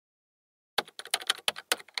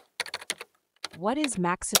What is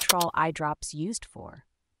Maxitrol eye drops used for?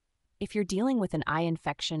 If you're dealing with an eye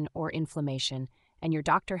infection or inflammation and your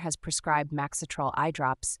doctor has prescribed Maxitrol eye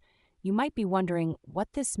drops, you might be wondering what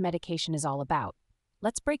this medication is all about.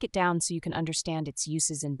 Let's break it down so you can understand its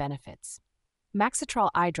uses and benefits. Maxitrol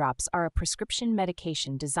eye drops are a prescription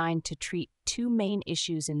medication designed to treat two main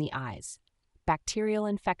issues in the eyes: bacterial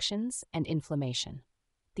infections and inflammation.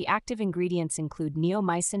 The active ingredients include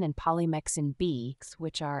neomycin and polymyxin B,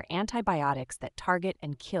 which are antibiotics that target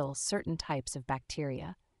and kill certain types of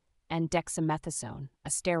bacteria, and dexamethasone, a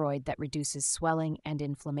steroid that reduces swelling and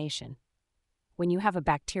inflammation. When you have a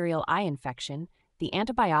bacterial eye infection, the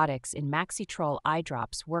antibiotics in Maxitrol eye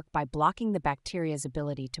drops work by blocking the bacteria's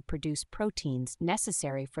ability to produce proteins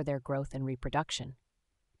necessary for their growth and reproduction.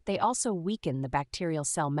 They also weaken the bacterial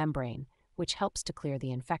cell membrane, which helps to clear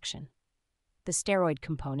the infection. The steroid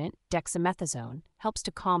component, dexamethasone, helps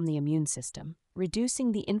to calm the immune system,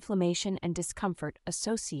 reducing the inflammation and discomfort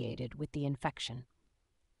associated with the infection.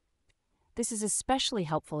 This is especially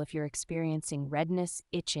helpful if you're experiencing redness,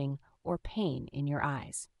 itching, or pain in your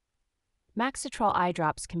eyes. Maxitrol eye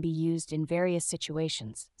drops can be used in various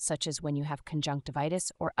situations, such as when you have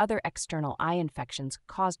conjunctivitis or other external eye infections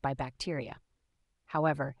caused by bacteria.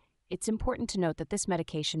 However, it's important to note that this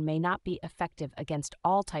medication may not be effective against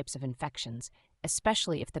all types of infections,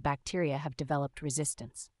 especially if the bacteria have developed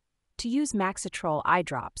resistance. To use Maxitrol eye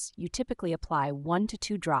drops, you typically apply 1 to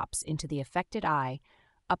 2 drops into the affected eye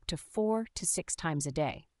up to 4 to 6 times a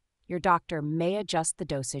day. Your doctor may adjust the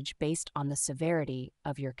dosage based on the severity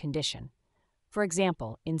of your condition. For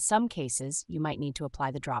example, in some cases, you might need to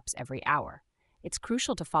apply the drops every hour. It's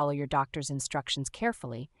crucial to follow your doctor's instructions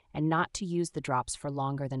carefully and not to use the drops for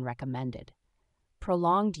longer than recommended.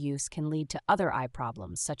 Prolonged use can lead to other eye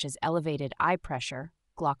problems such as elevated eye pressure,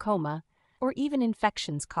 glaucoma, or even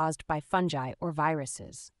infections caused by fungi or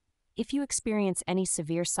viruses. If you experience any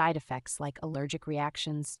severe side effects like allergic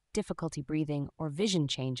reactions, difficulty breathing, or vision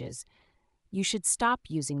changes, you should stop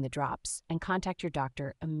using the drops and contact your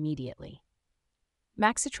doctor immediately.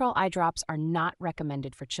 Maxitrol eye drops are not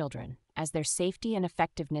recommended for children, as their safety and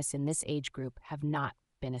effectiveness in this age group have not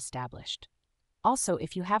been established. Also,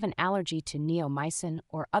 if you have an allergy to neomycin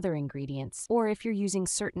or other ingredients, or if you're using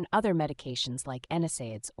certain other medications like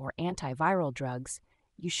NSAIDs or antiviral drugs,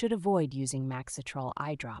 you should avoid using Maxitrol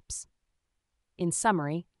eye drops. In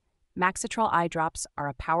summary, Maxitrol eye drops are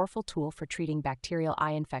a powerful tool for treating bacterial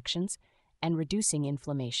eye infections and reducing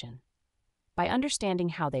inflammation. By understanding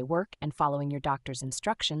how they work and following your doctor's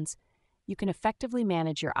instructions, you can effectively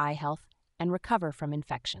manage your eye health and recover from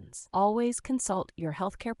infections. Always consult your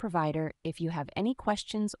healthcare provider if you have any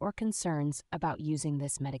questions or concerns about using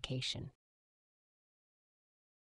this medication.